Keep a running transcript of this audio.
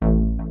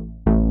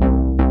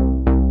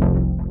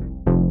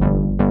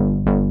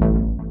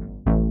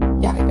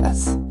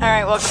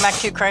welcome back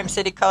to Crime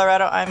City,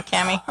 Colorado. I'm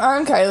Cammie.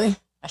 I'm Kylie.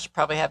 I should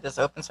probably have this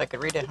open so I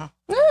could read it, huh?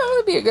 Yeah, that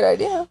would be a good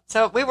idea.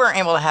 So we weren't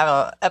able to have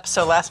an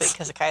episode last week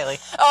because of Kylie.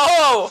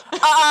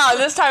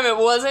 This time it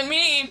wasn't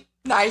me.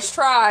 Nice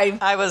try.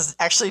 I was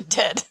actually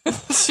dead.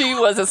 She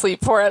was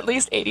asleep for at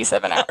least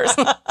 87 hours.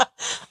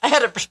 I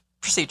had a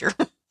procedure,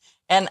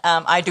 and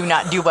I do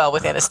not do well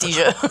with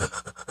anesthesia.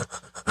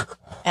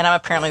 And I'm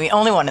apparently the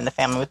only one in the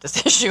family with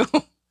this issue.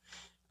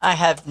 I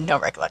have no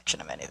recollection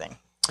of anything.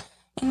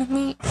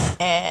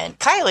 And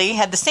Kylie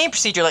had the same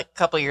procedure like a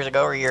couple of years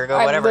ago or a year ago,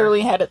 whatever. I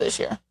literally had it this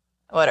year.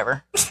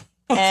 Whatever.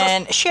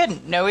 And she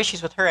had no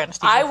issues with her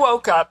anesthesia. I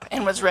woke up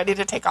and was ready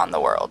to take on the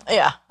world.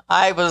 Yeah.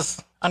 I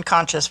was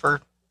unconscious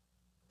for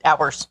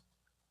hours.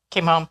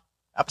 Came home.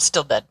 I was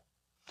still dead.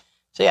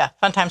 So yeah,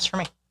 fun times for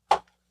me.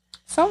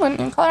 Someone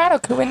in Colorado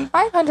could win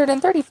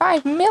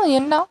 $535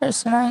 million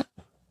tonight.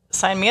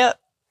 Sign me up.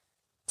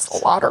 It's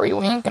a lottery.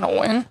 We ain't gonna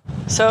win.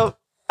 So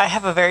I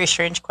have a very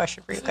strange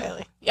question for you,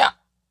 Kylie. Yeah.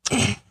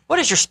 What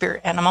is your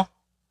spirit animal?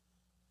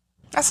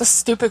 That's a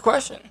stupid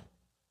question.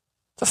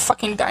 It's a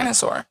fucking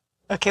dinosaur.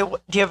 Okay, do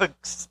you have a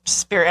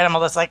spirit animal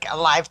that's like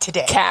alive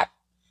today? Cat.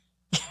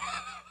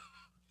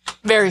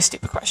 Very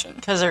stupid question.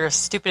 Because they're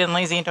stupid and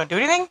lazy and don't do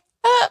anything?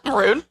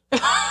 Rude.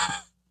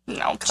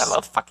 No, because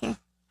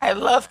I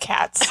love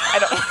cats.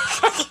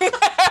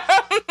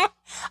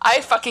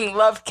 I fucking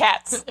love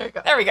cats. There you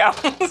go. There we go.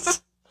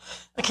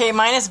 Okay,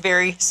 mine is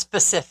very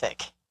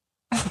specific.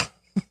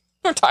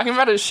 We're talking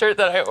about a shirt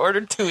that I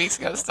ordered 2 weeks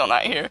ago. Still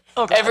not here.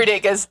 Okay. Every day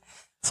it goes,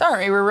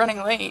 sorry, we're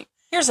running late.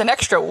 Here's an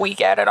extra week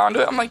added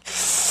onto it. I'm like,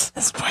 this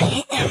is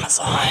by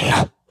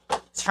Amazon.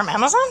 It's from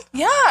Amazon?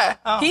 Yeah.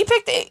 Oh. He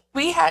picked it.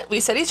 We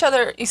said each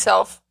other,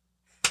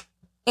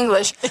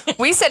 English.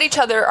 We set each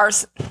other our...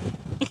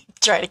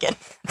 Try it again.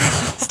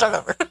 Start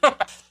over.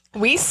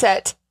 We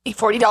set a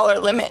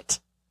 $40 limit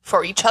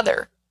for each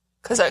other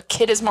because a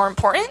kid is more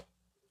important.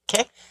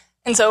 Okay.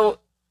 And so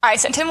I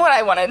sent him what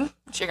I wanted,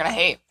 which you're going to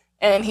hate,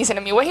 and he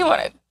sent me what he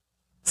wanted.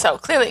 So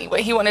clearly what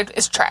he wanted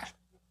is trash.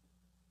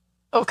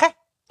 Okay.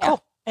 Yeah.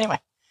 Cool. Anyway.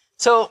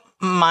 So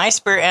my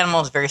spirit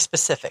animal is very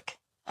specific.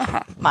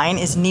 Uh-huh. Mine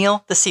is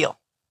Neil the seal.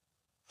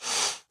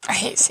 I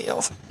hate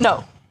seals.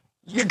 No.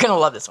 You're going to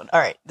love this one. All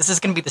right. This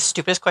is going to be the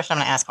stupidest question I'm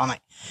going to ask all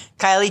night.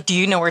 Kylie, do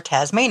you know where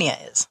Tasmania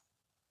is?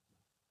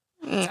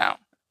 No.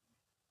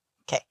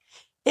 Okay.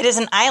 It is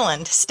an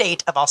island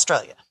state of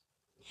Australia.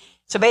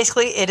 So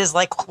basically, it is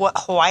like what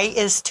Hawaii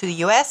is to the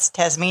U.S.,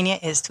 Tasmania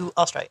is to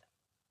Australia.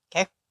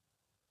 Okay?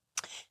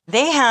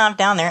 They have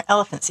down there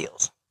elephant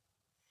seals.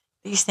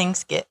 These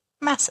things get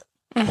massive.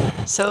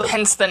 So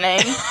hence the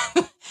name.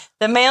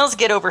 The males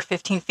get over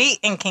 15 feet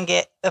and can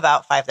get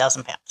about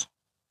 5,000 pounds.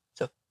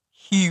 So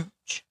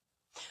huge.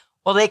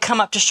 Well, they come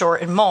up to shore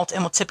and molt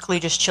and will typically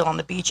just chill on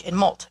the beach and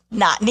molt.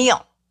 Not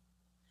Neil.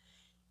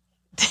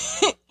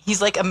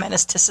 He's like a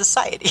menace to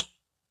society.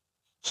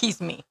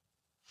 He's me.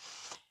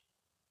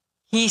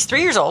 He's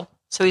 3 years old,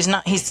 so he's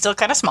still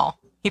kind of small.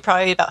 He's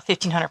probably about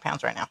 1,500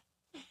 pounds right now.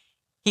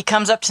 He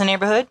comes up to the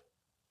neighborhood.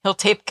 He'll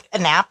take a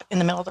nap in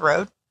the middle of the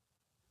road.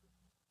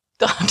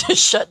 They'll have to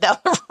shut down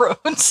the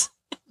roads,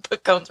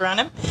 put cones around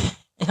him,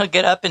 and he'll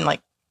get up and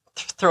like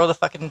throw the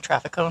fucking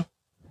traffic cone.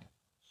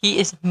 He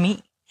is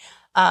me.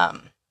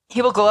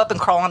 He will go up and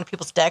crawl onto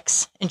people's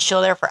decks and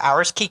chill there for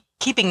hours,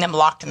 keeping them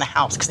locked in the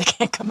house because they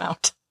can't come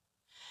out.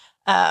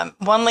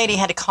 One lady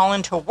had to call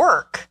into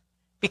work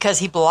because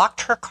he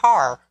blocked her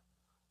car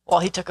while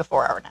he took a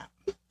 4-hour nap.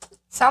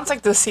 Sounds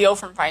like the seal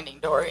from Finding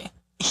Dory.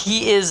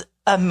 He is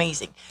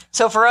amazing.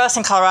 So for us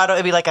in Colorado,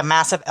 it'd be like a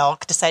massive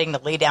elk deciding to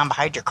lay down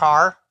behind your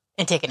car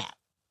and take a nap.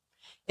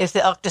 If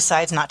the elk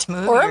decides not to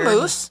move. Or a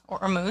moose. Or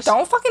a moose.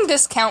 Don't fucking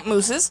discount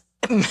mooses.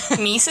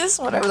 Meeses,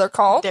 whatever they're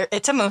called.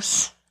 It's a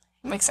moose.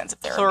 It makes sense if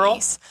they're Plural. a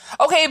meese.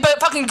 Okay, but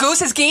fucking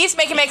goose is geese?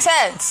 Make it make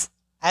sense.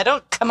 I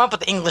don't come up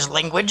with the English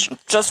language.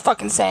 Just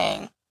fucking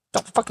saying.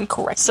 Don't fucking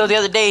correct me. So the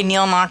other day,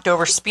 Neil knocked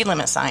over speed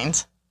limit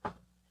signs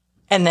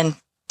and then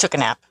took a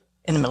nap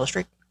in the middle of the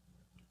street.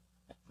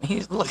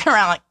 He's looking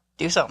around like,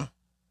 do something.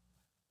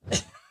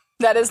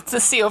 That is the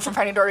seal from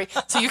Finding Dory.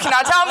 So you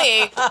cannot tell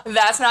me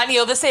that's not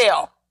Neil the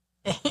seal.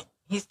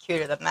 He's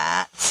cuter than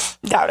that.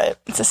 Doubt it.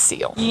 It's a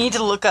seal. You need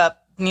to look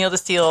up Neil the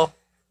seal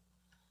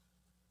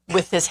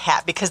with his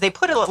hat because they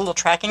put a little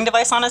tracking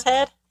device on his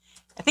head.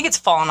 I think it's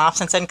fallen off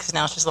since then because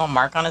now it's just a little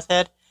mark on his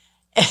head.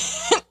 And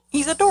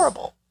he's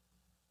adorable.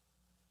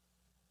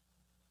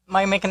 Am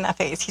I making that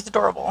face? He's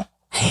adorable.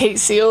 I hate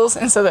seals,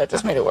 and so that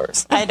just made it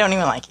worse. I don't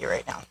even like you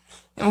right now.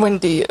 When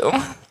do you?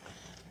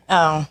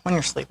 Oh, when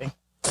you're sleeping.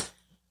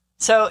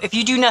 So if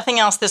you do nothing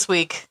else this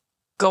week,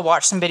 go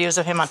watch some videos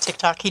of him on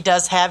TikTok. He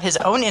does have his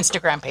own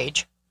Instagram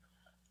page.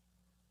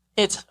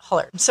 It's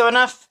hilarious. So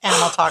enough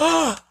animal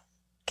talk.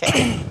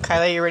 Okay.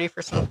 Kylie, you ready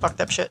for some fucked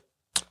up shit?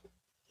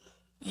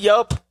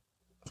 Yup.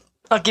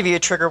 I'll give you a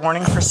trigger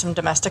warning for some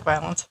domestic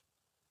violence.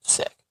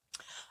 Sick.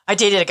 I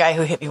dated a guy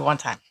who hit me one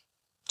time.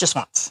 Just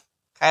once.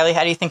 Kylie,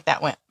 how do you think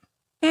that went?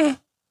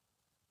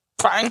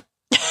 Fine.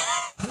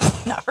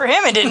 Not for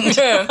him, it didn't.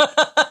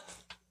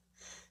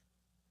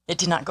 It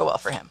did not go well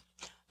for him.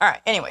 All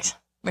right, anyways.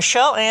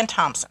 Michelle Ann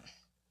Thompson.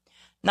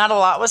 Not a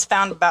lot was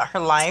found about her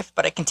life,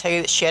 but I can tell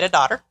you that she had a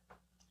daughter.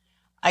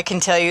 I can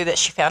tell you that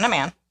she found a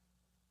man,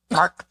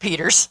 Mark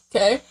Peters.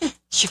 Okay.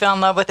 She fell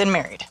in love with and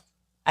married.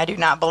 I do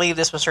not believe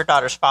this was her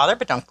daughter's father,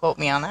 but don't quote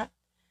me on that.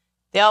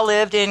 They all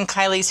lived in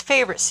Kylie's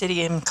favorite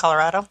city in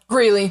Colorado.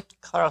 Really?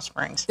 Colorado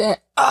Springs.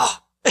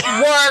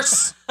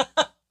 Worse.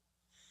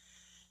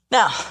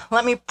 Now,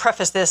 let me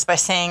preface this by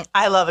saying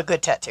I love a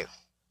good tattoo.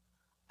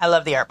 I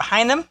love the art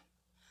behind them,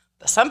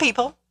 but some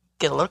people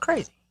get a little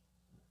crazy.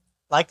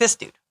 Like this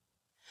dude.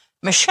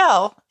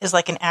 Michelle is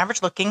like an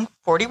average-looking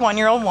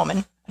 41-year-old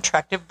woman,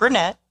 attractive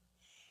brunette.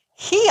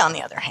 He, on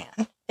the other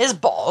hand, is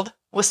bald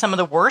with some of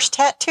the worst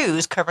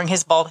tattoos covering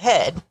his bald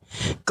head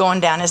going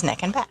down his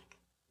neck and back.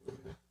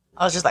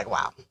 I was just like,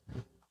 wow.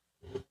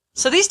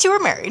 So these two are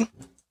married,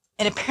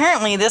 and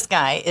apparently this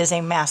guy is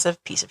a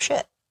massive piece of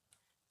shit.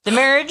 The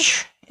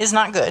marriage is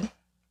not good.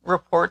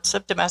 Reports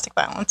of domestic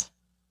violence.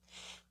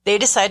 They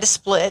decide to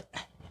split.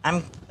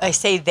 I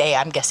say they,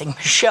 I'm guessing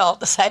Michelle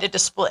decided to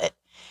split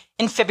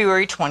in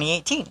February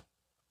 2018.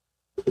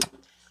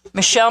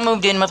 Michelle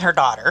moved in with her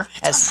daughter.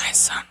 As my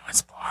son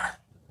was born.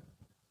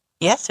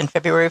 Yes, in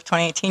February of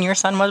 2018, your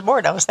son was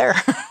born. I was there.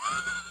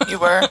 You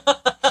were?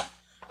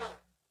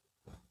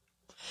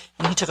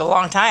 And he took a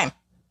long time.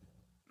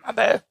 My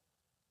bad.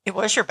 It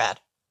was your bad.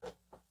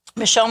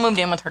 Michelle moved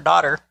in with her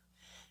daughter,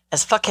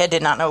 as fuckhead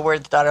did not know where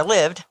the daughter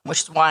lived,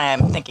 which is why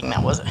I'm thinking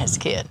that wasn't his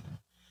kid.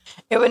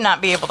 It would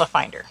not be able to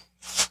find her.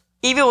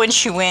 Even when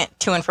she went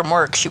to and from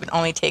work, she would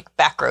only take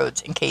back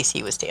roads in case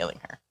he was tailing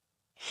her.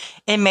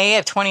 In May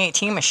of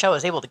 2018, Michelle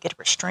was able to get a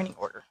restraining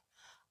order.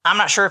 I'm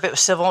not sure if it was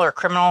civil or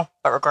criminal,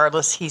 but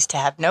regardless, he's to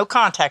have no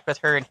contact with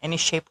her in any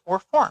shape or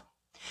form.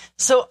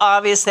 So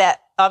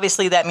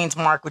obviously that means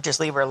Mark would just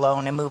leave her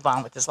alone and move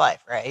on with his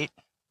life, right?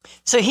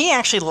 So he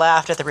actually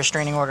laughed at the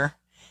restraining order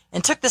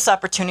and took this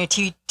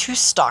opportunity to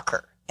stalk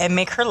her and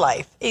make her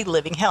life a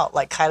living hell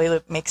like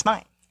Kylie makes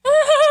mine.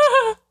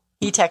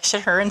 He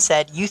texted her and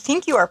said, "You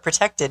think you are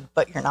protected,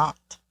 but you're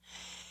not."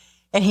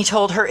 And he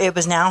told her it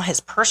was now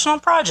his personal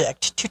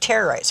project to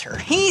terrorize her.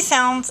 He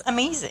sounds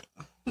amazing.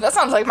 That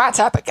sounds like my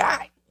type of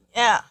guy.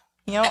 Yeah.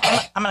 You know,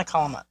 I'm going to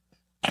call him up.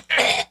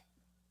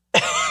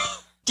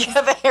 Do you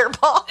have a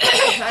hairball?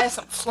 I have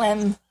some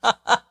phlegm. You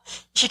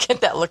should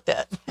get that looked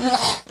at.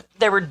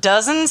 There were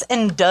dozens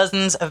and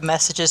dozens of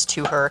messages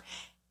to her,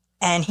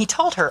 and he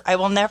told her, "I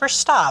will never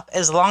stop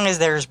as long as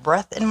there's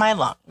breath in my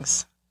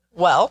lungs."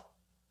 Well,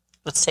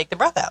 let's take the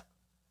breath out.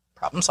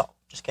 Problem solved.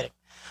 Just kidding.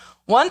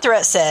 One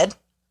threat said,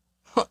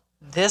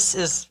 this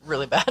is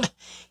really bad,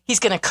 he's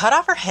going to cut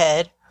off her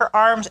head, her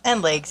arms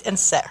and legs, and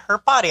set her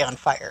body on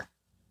fire.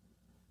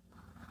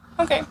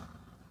 Okay.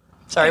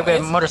 Sorry, we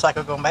have a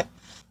motorcycle going by.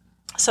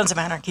 Sons of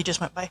Anarchy just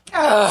went by.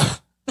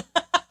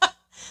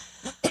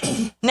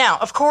 Now,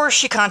 of course,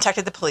 she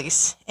contacted the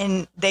police,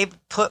 and they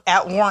put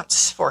out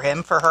warrants for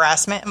him for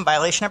harassment and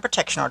violation of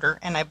protection order,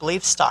 and I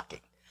believe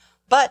stalking.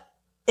 But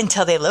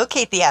until they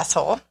locate the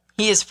asshole,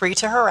 he is free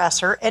to harass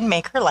her and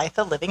make her life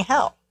a living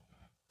hell.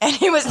 And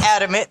he was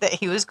adamant that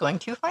he was going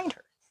to find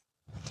her.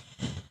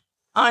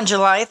 On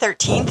July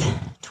 13th,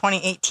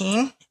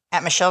 2018,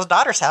 at Michelle's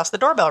daughter's house, the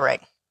doorbell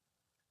rang.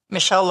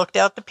 Michelle looked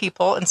out the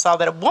peephole and saw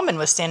that a woman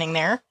was standing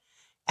there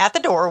at the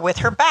door with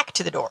her back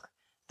to the door.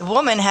 The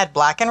woman had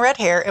black and red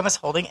hair and was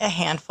holding a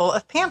handful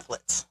of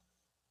pamphlets.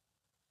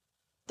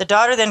 The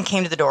daughter then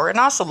came to the door and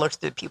also looked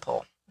through the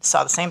peephole.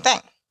 Saw the same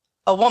thing.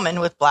 A woman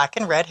with black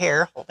and red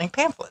hair holding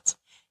pamphlets.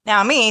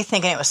 Now me,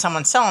 thinking it was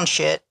someone selling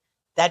shit,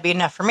 that'd be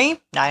enough for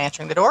me, not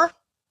answering the door,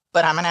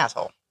 but I'm an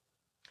asshole.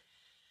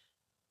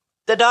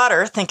 The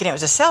daughter, thinking it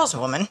was a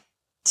saleswoman,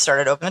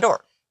 started to open the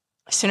door.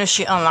 As soon as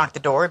she unlocked the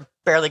door,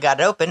 barely got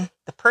it open,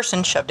 the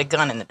person shoved a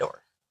gun in the door.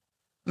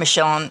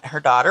 Michelle and her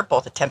daughter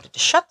both attempted to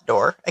shut the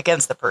door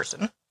against the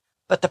person,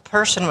 but the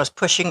person was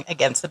pushing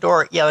against the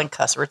door, yelling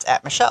cuss words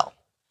at Michelle.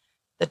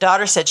 The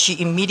daughter said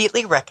she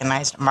immediately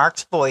recognized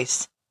Mark's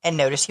voice and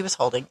noticed he was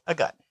holding a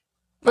gun.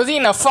 Was he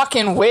in a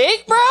fucking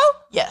wig, bro?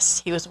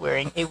 Yes, he was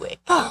wearing a wig.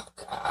 Oh,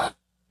 God.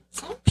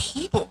 Some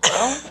people, bro.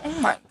 Oh,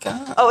 my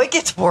God. Oh, it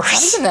gets worse.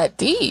 Not even that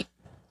deep.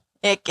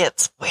 It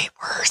gets way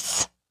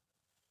worse.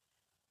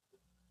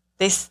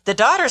 The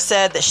daughter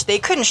said that they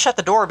couldn't shut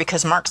the door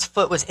because Mark's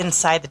foot was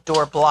inside the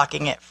door,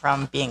 blocking it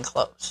from being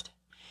closed.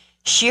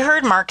 She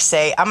heard Mark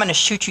say, "I'm going to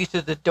shoot you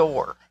through the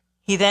door."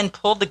 He then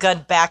pulled the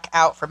gun back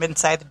out from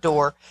inside the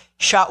door,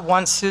 shot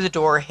once through the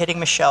door, hitting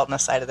Michelle in the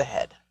side of the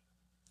head.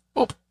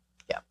 Oop.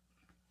 Yeah.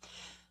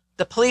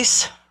 The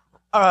police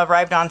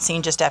arrived on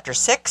scene just after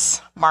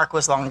 6. Mark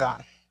was long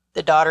gone.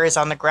 The daughter is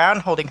on the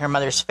ground holding her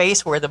mother's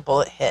face where the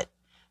bullet hit.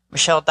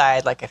 Michelle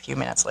died like a few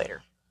minutes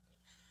later.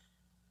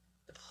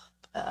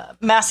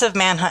 Massive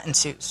manhunt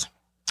ensues.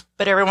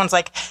 But everyone's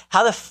like,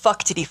 how the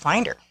fuck did he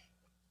find her?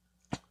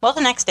 Well,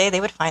 the next day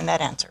they would find that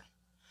answer.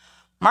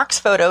 Mark's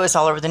photo is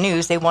all over the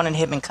news. They wanted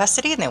him in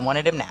custody and they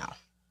wanted him now.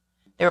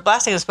 They were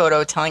blasting his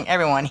photo, telling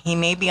everyone he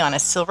may be on a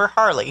silver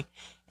Harley.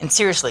 And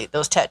seriously,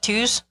 those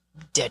tattoos,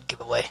 dead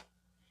giveaway.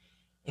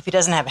 If he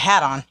doesn't have a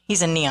hat on,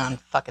 he's a neon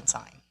fucking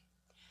sign.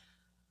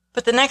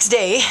 But the next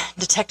day,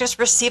 detectives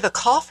receive a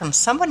call from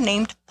someone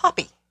named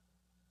Poppy.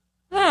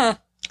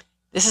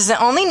 This is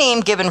the only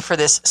name given for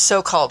this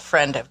so-called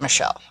friend of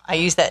Michelle. I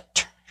use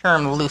that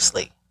term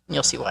loosely, and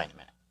you'll see why in a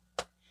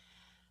minute.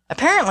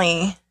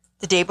 Apparently,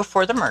 the day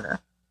before the murder,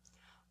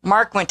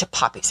 Mark went to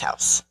Poppy's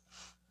house.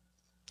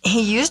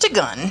 He used a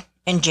gun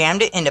and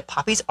jammed it into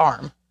Poppy's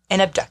arm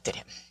and abducted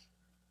him.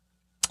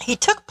 He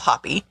took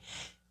Poppy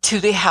to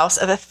the house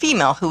of a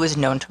female who was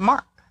known to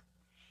Mark.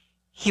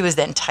 He was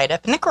then tied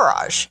up in the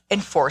garage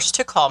and forced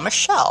to call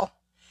Michelle,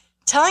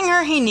 telling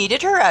her he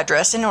needed her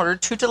address in order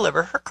to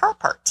deliver her car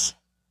parts.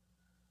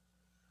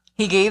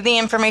 He gave the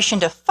information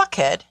to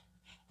Fuckhead,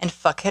 and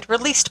Fuckhead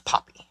released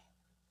Poppy.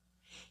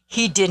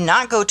 He did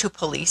not go to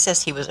police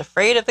as he was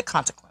afraid of the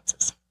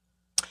consequences.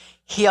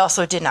 He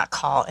also did not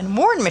call and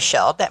warn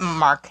Michelle that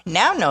Mark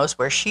now knows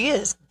where she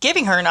is,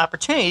 giving her an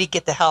opportunity to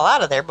get the hell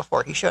out of there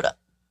before he showed up.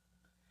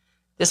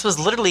 This was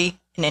literally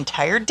an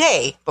entire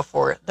day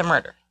before the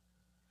murder.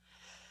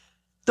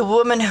 The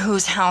woman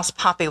whose house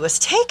Poppy was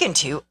taken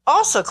to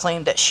also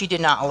claimed that she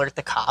did not alert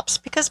the cops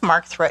because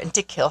Mark threatened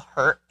to kill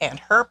her and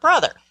her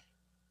brother.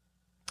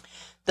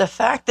 The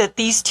fact that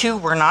these two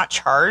were not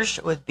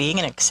charged with being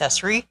an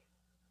accessory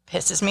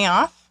pisses me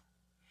off.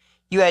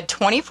 You had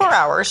 24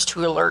 hours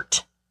to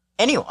alert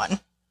anyone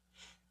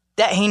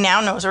that he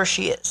now knows where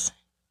she is.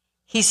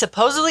 He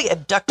supposedly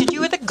abducted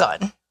you with a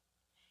gun.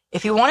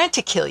 If he wanted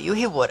to kill you,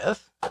 he would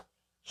have.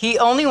 He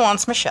only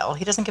wants Michelle.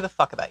 He doesn't give a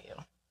fuck about you.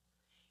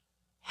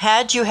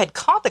 Had you had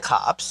called the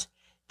cops,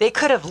 they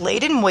could have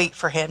laid in wait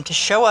for him to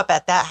show up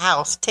at that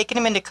house, taken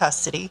him into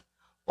custody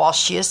while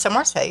she is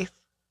somewhere safe,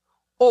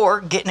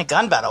 or get in a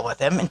gun battle with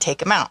him and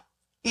take him out.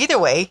 Either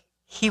way,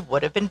 he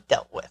would have been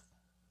dealt with.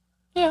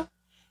 Yeah.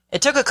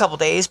 It took a couple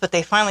days, but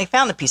they finally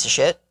found the piece of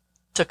shit,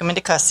 took him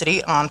into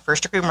custody on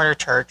first-degree murder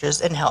charges,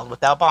 and held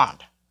without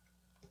bond.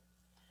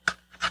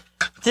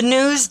 The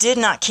news did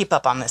not keep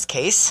up on this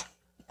case,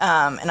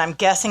 and I'm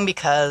guessing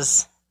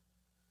because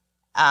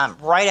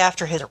right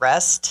after his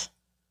arrest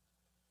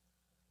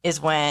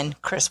is when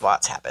Chris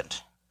Watts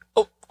happened.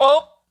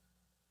 Oh.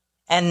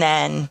 And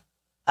then,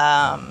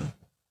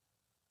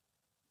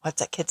 what's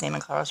that kid's name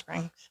in Colorado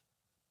Springs?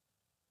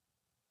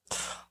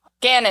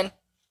 Gannon.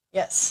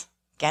 Yes,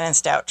 Gannon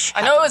Stouch.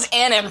 I know it was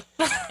Annim.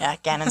 Yeah,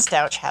 Gannon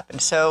Stouch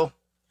happened. So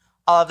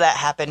all of that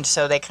happened,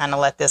 so they kind of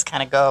let this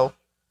kind of go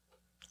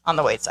on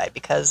the wayside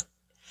because,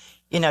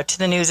 to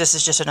the news, this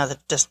is just another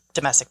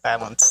domestic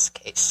violence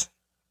case.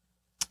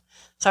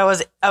 So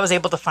I was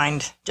able to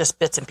find just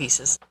bits and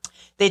pieces.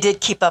 They did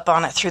keep up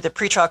on it through the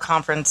pretrial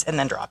conference and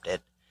then dropped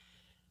it.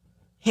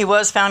 He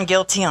was found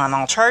guilty on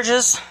all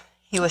charges.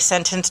 He was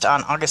sentenced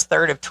on August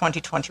 3rd of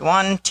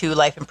 2021 to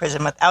life in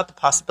prison without the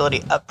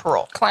possibility of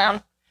parole.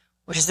 Clown.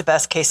 Which is the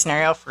best case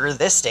scenario for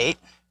this state.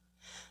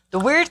 The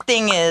weird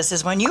thing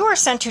is when you are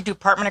sent to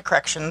Department of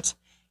Corrections,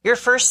 you're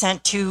first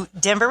sent to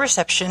Denver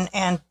Reception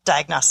and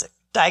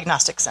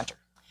Diagnostic Center.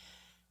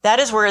 That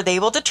is where they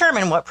will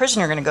determine what prison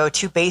you're going to go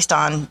to based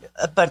on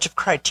a bunch of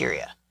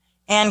criteria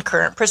and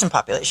current prison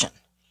population.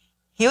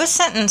 He was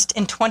sentenced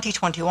in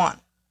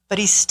 2021, but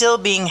he's still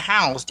being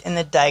housed in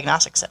the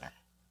Diagnostic Center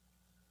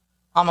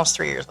almost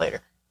 3 years later.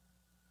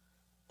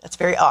 That's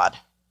very odd.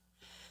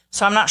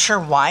 So I'm not sure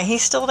why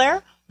he's still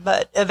there,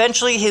 but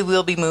eventually he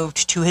will be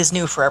moved to his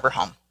new forever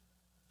home.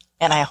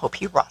 And I hope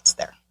he rots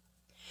there.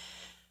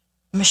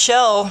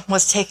 Michelle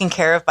was taken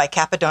care of by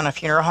Capadona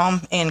Funeral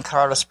Home in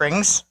Colorado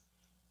Springs,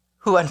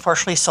 who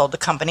unfortunately sold the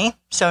company.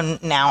 So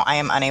now I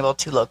am unable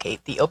to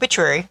locate the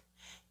obituary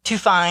to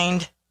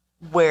find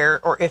where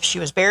or if she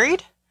was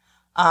buried,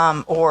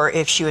 or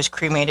if she was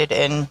cremated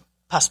and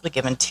possibly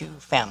given to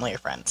family or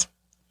friends.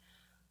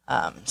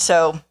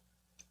 So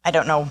I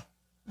don't know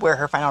where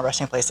her final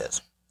resting place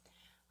is.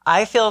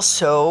 I feel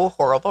so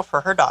horrible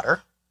for her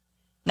daughter.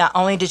 Not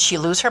only did she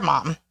lose her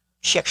mom,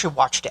 she actually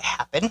watched it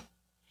happen.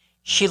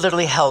 She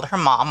literally held her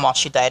mom while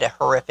she died a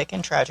horrific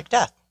and tragic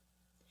death.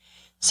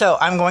 So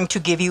I'm going to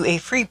give you a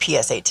free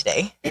PSA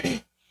today.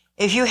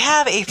 If you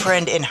have a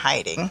friend in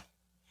hiding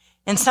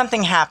and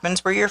something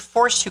happens where you're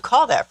forced to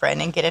call that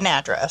friend and get an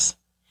address,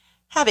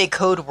 have a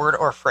code word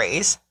or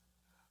phrase.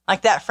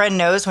 Like that friend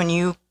knows when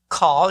you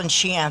call and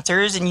she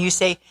answers and you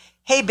say,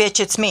 "Hey bitch,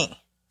 it's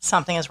me."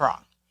 Something is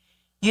wrong.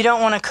 You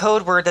don't want a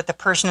code word that the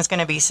person is going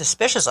to be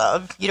suspicious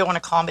of. You don't want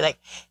to call and be like,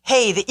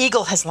 "Hey, the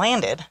eagle has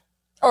landed."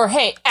 Or,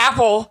 "Hey,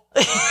 Apple."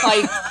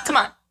 Like, come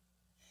on.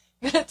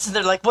 So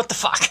they're like, what the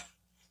fuck?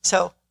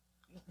 So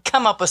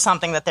come up with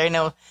something that they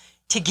know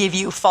to give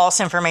you false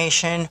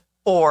information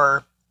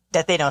or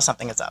that they know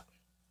something is up.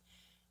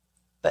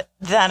 But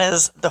that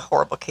is the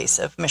horrible case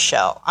of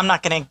Michelle. I'm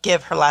not going to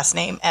give her last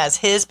name as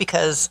his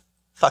because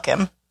fuck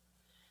him.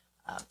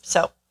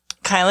 So,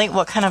 Kylie,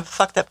 what kind of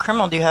fucked up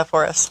criminal do you have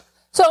for us?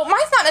 So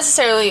mine's not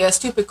necessarily a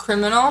stupid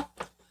criminal,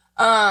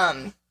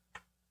 but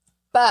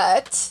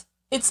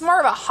it's more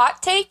of a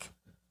hot take.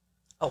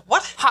 A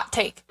what? Hot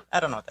take. I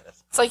don't know what that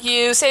is. It's like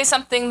you say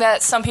something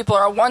that some people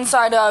are on one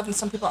side of and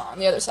some people are on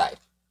the other side.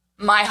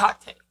 My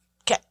hot take.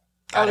 Okay.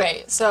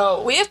 Okay,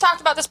 so we have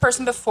talked about this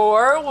person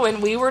before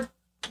when we were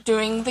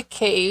doing the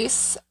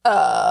case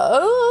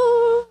of...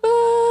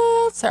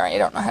 sorry, I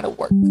don't know how to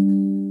work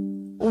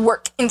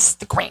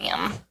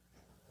Instagram.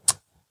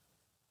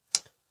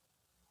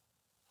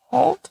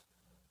 Hold.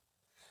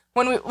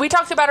 When we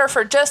talked about her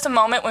for just a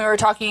moment when we were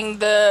talking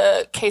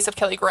the case of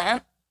Kelly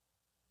Grant.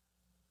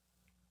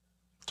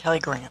 Kelly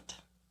Grant.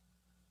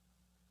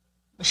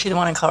 Was she the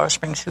one in Colorado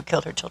Springs who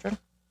killed her children?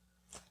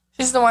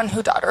 She's the one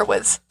whose daughter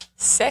was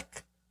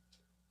sick.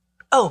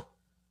 Oh,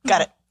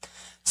 got it.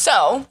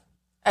 So,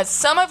 as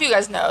some of you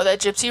guys know, that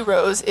Gypsy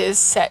Rose is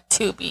set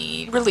to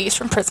be released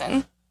from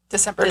prison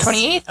December 28th.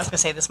 I was going to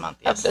say this month,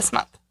 yes. Of this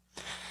month.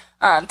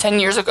 10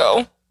 years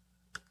ago,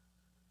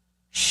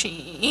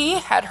 she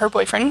had her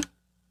boyfriend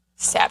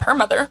stab her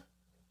mother.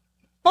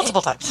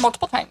 Multiple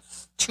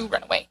times to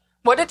run away.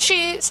 What did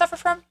she suffer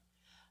from?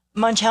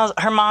 Munchausen.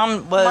 Her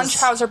mom was...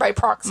 Munchausen by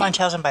proxy.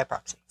 Munchausen by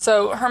proxy.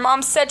 So her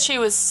mom said she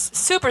was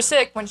super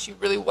sick when she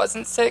really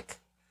wasn't sick.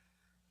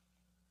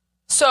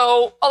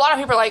 So a lot of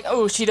people are like,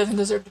 oh, she doesn't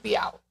deserve to be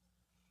out.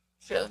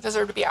 She doesn't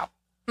deserve to be out.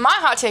 My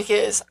hot take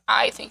is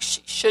I think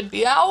she should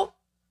be out.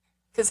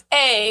 Because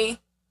A,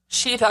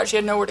 she thought she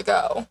had nowhere to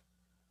go.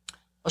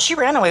 Well, she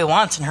ran away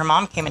once and her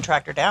mom came and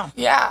tracked her down.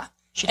 Yeah.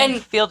 She didn't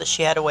feel that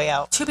she had a way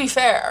out. To be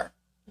fair,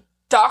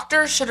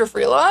 doctors should have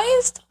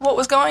realized what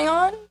was going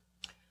on.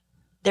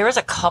 There was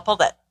a couple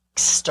that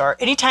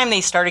anytime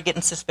they started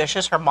getting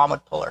suspicious, her mom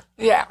would pull her.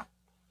 Yeah.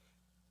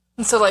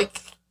 And so,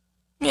 like,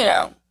 you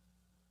know,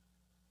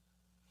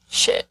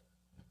 shit.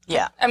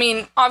 Yeah. I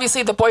mean,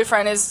 obviously the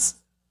boyfriend is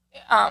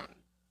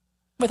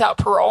without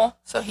parole,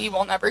 so he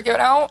will never get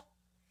out.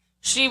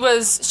 She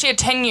had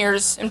 10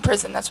 years in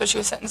prison. That's what she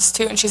was sentenced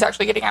to, and she's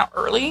actually getting out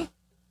early.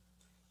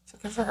 So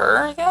good for her,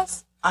 I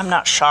guess. I'm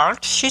not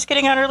shocked she's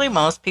getting out early.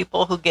 Most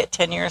people who get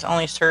 10 years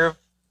only serve,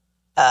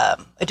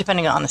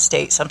 depending on the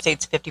state. Some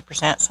states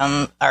 50%,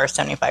 some are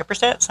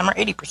 75%, some are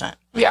 80%.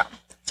 Yeah.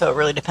 So it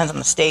really depends on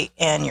the state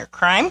and your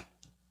crime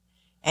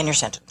and your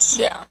sentence.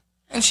 Yeah.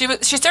 And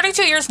she's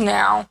 32 years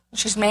now.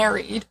 She's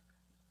married.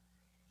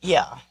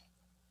 Yeah.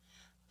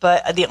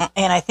 But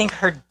and I think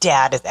her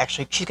dad is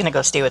she's going to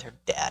go stay with her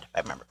dad, if I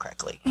remember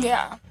correctly.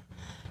 Yeah.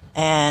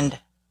 And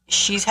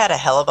she's had a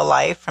hell of a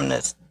life from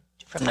the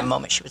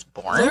moment she was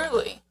born.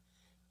 Literally.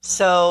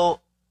 So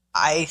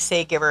I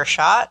say give her a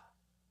shot.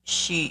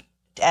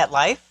 At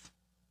life.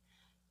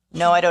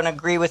 No, I don't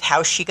agree with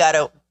how she got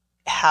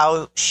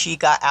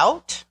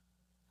out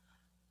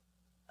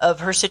of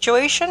her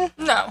situation.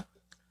 No,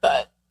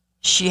 but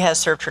she has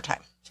served her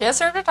time. She has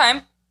served her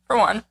time, for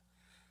one.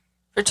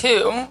 For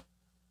two,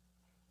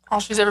 all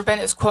she's ever been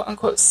is quote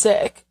unquote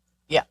sick.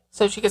 Yeah.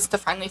 So she gets to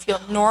finally feel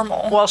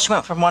normal. Well, she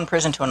went from one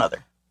prison to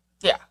another.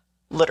 Yeah.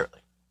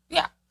 Literally.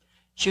 Yeah.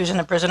 She was in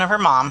the prison of her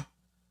mom.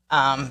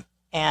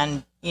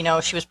 And, you know,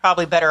 she was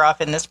probably better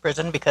off in this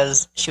prison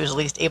because she was at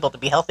least able to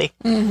be healthy.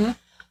 Mm-hmm.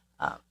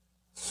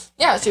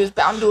 Yeah, she was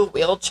bound to a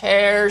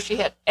wheelchair. She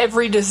had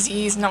every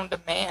disease known to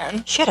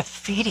man. She had a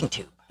feeding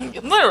tube.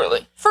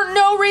 Literally. For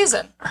no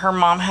reason. Her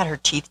mom had her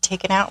teeth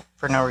taken out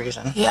for no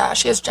reason. Yeah,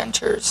 she has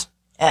dentures.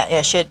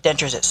 Yeah, she had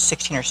dentures at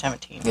 16 or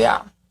 17.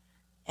 Yeah.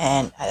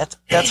 And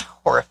that's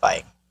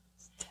horrifying.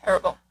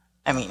 Terrible.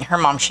 I mean, her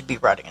mom should be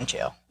rotting in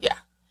jail. Yeah.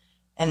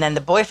 And then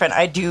the boyfriend,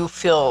 I do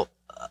feel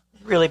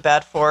really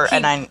bad for,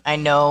 and I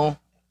know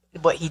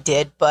what he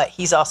did, but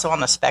he's also on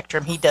the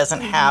spectrum. He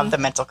doesn't have the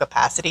mental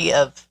capacity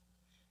of...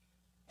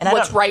 And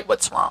what's right,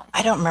 what's wrong.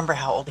 I don't remember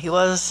how old he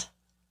was.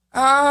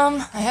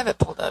 I have it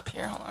pulled up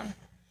here. Hold on.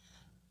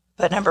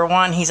 But number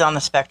one, he's on the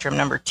spectrum.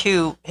 Number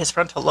two, his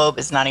frontal lobe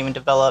is not even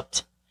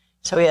developed.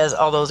 So he has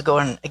all those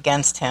going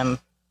against him.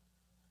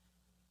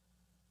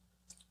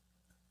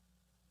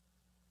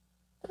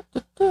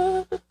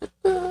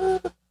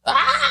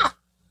 Ah!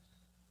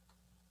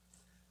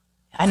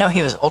 I know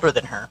he was older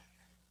than her.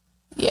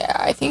 Yeah,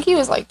 I think he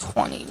was like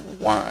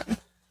 21.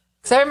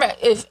 Because I remember,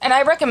 and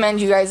I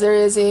recommend you guys, there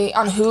is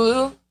on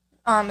Hulu,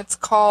 it's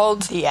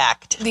called... The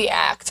Act. The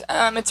Act.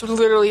 It's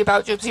literally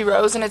about Gypsy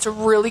Rose, and it's a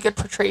really good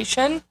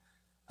portrayal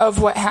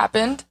of what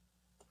happened.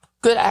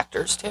 Good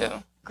actors,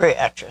 too. Great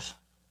actress.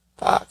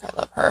 Fuck, I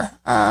love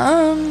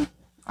her.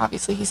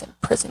 Obviously he's in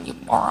prison, you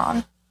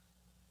moron.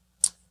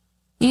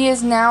 He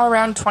is now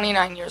around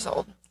 29 years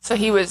old. So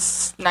he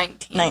was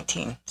 19.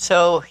 19.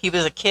 So he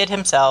was a kid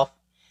himself.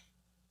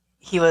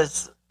 He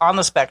was on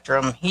the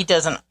spectrum. He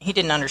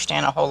didn't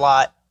understand a whole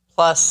lot.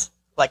 Plus,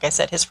 like I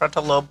said, his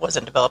frontal lobe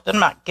wasn't developed. I'm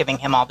not giving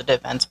him all the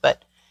defense,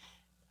 but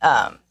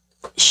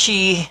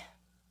she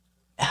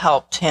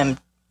helped him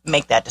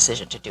make that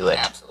decision to do it.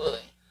 Absolutely.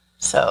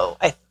 So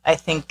I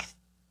think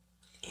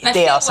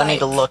they also need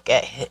to look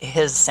at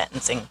his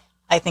sentencing.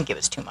 I think it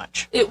was too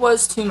much. It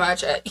was too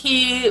much.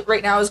 He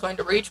right now is going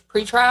to reach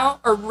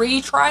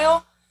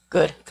retrial.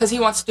 Good. Because he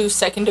wants to do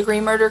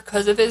second-degree murder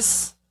because of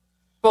his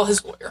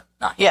lawyer,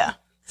 not him. Yeah.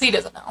 Because he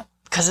doesn't know.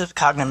 Because of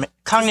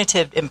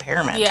cognitive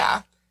impairment.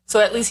 Yeah. So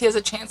at least he has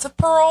a chance of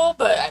parole,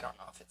 but I don't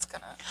know if it's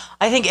going to...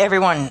 I think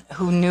everyone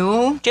who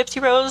knew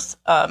Gypsy Rose,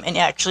 and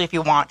actually if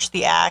you watch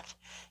The Act,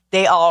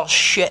 they all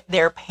shit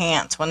their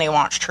pants when they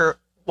watched her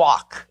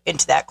walk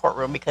into that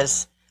courtroom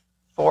because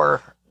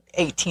for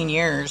 18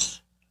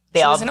 years.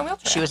 She was in a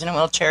wheelchair. She was in a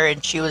wheelchair,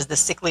 and she was the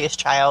sickliest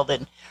child.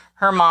 And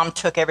her mom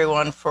took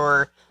everyone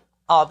for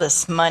all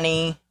this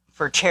money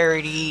for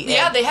charity.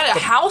 Yeah, they had a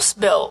house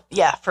built.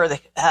 Yeah, for the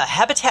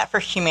Habitat for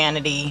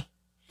Humanity.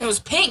 It was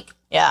pink.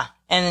 Yeah,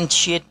 and then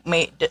she had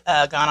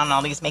gone on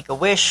all these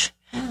Make-A-Wish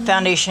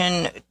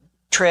Foundation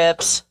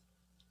trips.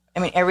 I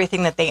mean,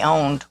 everything that they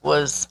owned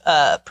was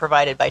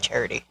provided by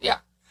charity. Yeah.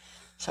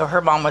 So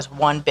her mom was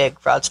one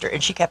big fraudster,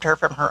 and she kept her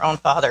from her own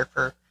father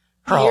for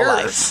her whole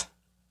life.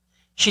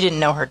 She didn't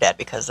know her dad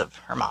because of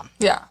her mom.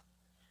 Yeah.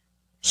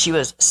 She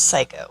was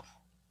psycho.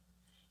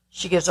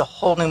 She gives a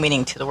whole new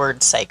meaning to the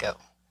word psycho.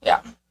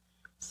 Yeah.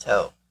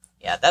 So,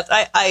 yeah,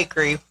 I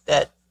agree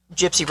that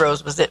Gypsy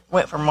Rose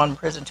went from one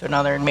prison to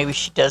another, and maybe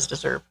she does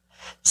deserve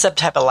some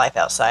type of life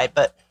outside,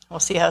 but we'll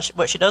see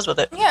what she does with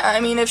it. Yeah,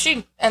 I mean, if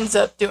she ends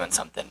up doing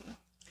something.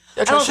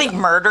 I don't think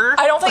murder.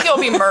 I don't think it'll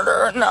be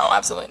murder. No,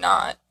 absolutely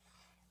not.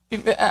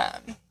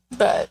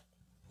 But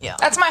yeah,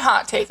 that's my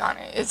hot take on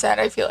it, is that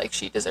I feel like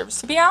she deserves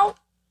to be out.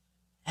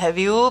 Have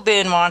you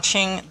been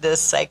watching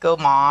this Psycho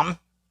Mom?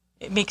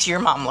 It makes your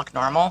mom look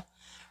normal.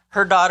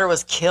 Her daughter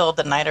was killed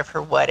the night of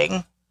her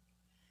wedding.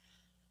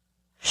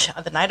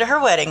 The night of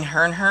her wedding,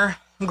 her and her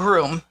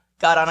groom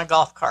got on a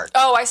golf cart.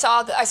 Oh, I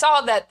saw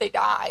that they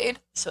died.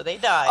 So they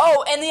died.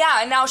 Oh, and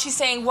yeah, and now she's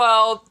saying,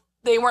 well,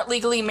 they weren't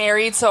legally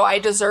married, so I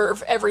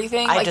deserve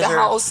everything, the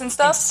house and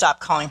stuff. And stop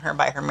calling her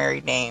by her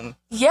married name.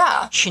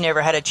 Yeah. She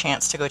never had a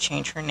chance to go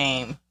change her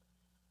name.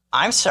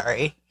 I'm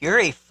sorry. You're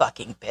a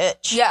fucking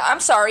bitch. Yeah, I'm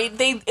sorry.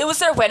 It was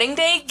their wedding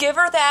day. Give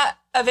her that.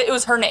 It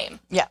was her name.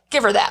 Yeah.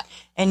 Give her that.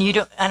 And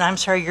and I'm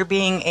sorry, you're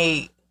being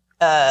a,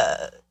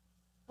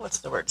 what's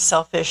the word?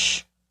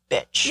 Selfish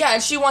bitch. Yeah,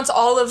 and she wants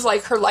all of,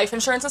 her life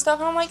insurance and stuff.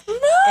 And I'm like,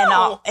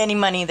 no. And any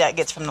money that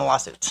gets from the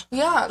lawsuits.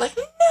 Yeah,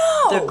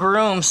 no. The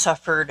groom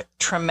suffered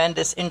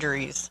tremendous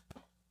injuries.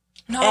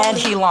 No. And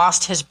he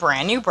lost his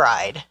brand new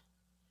bride.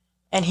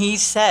 And he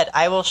said,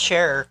 I will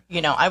share,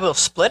 I will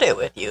split it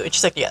with you. And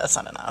she's like, yeah, that's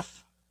not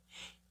enough.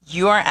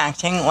 You are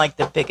acting like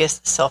the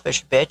biggest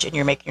selfish bitch, and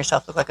you're making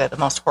yourself look like the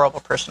most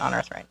horrible person on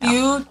earth right now.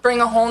 You bring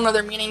a whole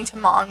nother meaning to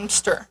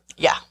monster.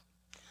 Yeah.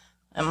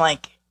 I'm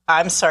like,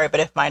 I'm sorry, but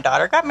if my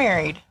daughter got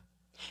married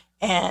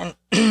and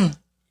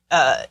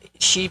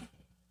she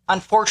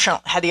had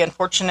the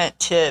unfortunate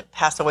to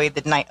pass away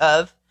the night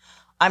of,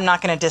 I'm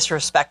not going to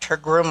disrespect her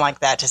groom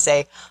like that to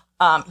say,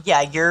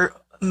 yeah, your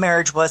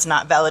marriage was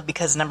not valid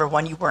because, number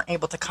one, you weren't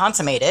able to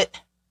consummate it.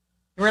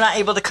 You were not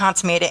able to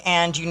consummate it,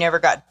 and you never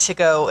got to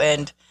go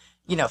and,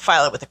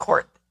 file it with the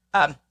court.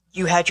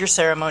 You had your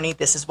ceremony.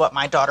 This is what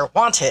my daughter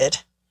wanted.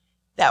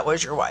 That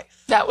was your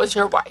wife. That was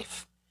your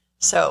wife.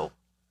 So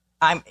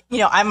I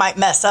might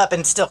mess up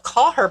and still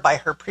call her by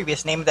her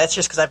previous name. That's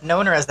just because I've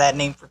known her as that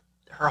name for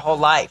her whole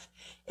life.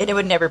 And it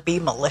would never be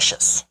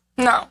malicious.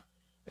 No.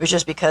 It was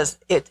just because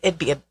it'd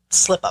be a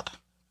slip up.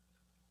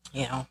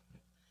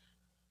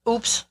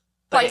 Oops.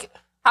 But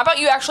how about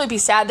you actually be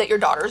sad that your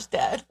daughter's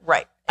dead?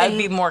 Right. I'd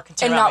be more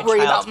concerned and about not worry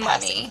about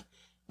passing. money.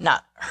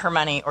 Not her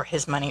money or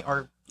his money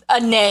or a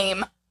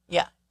name.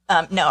 Yeah.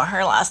 No,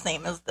 her last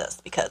name is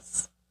this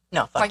because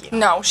no, fuck you.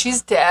 No,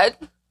 she's dead.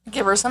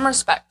 Give her some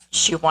respect.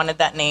 She wanted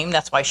that name.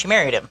 That's why she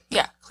married him.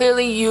 Yeah.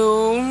 Clearly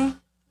you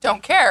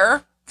don't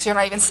care because you're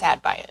not even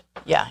sad by it.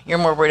 Yeah. You're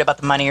more worried about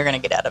the money you're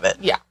going to get out of it.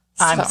 Yeah.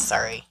 I'm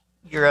sorry.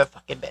 You're a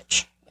fucking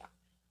bitch. Yeah.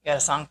 You got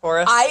a song for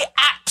us? I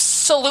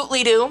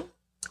absolutely do.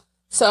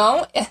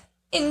 So,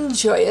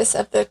 enjoy us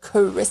of the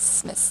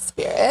Christmas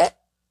spirit.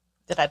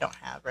 That I don't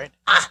have, right?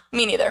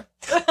 Me neither.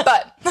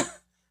 But,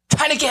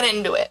 trying to get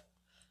into it.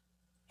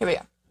 Here we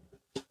go.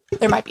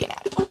 There might be an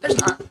ad. Oh, there's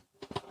not.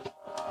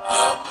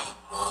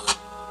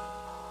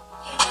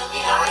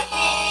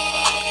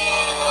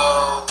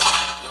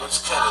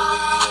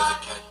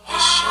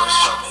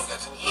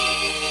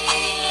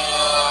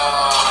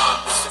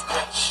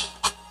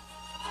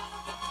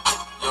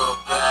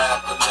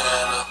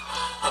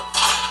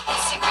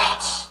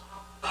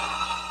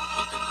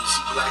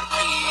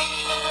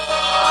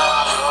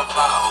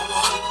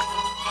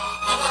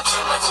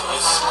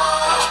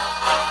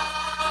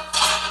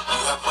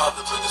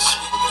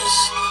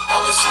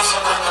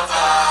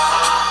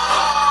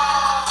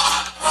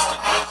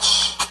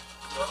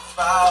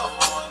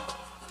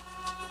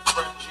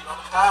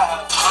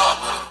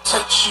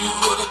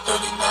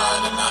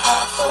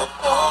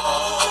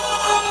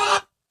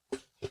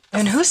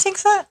 And who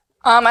sings that?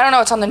 I don't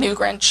know. It's on the new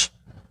Grinch.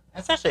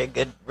 That's actually a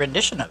good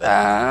rendition of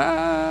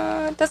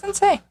it. It doesn't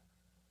say.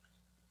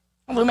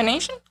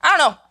 Illumination? I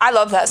don't know. I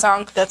love that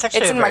song. That's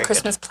actually it's in my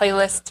Christmas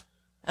playlist.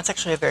 That's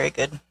actually a very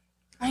good.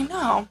 I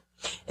know.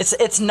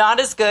 It's not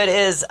as good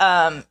as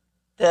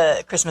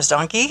the Christmas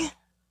Donkey.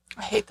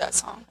 I hate that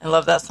song. I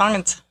love that song.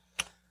 It's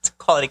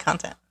quality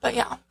content. But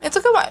yeah, it's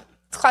a good one.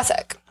 It's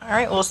classic. All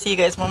right, we'll see you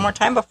guys one more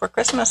time before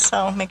Christmas,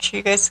 so make sure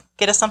you guys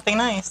get us something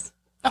nice.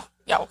 Oh,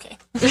 yeah, okay.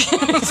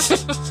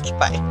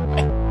 Bye.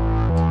 Bye.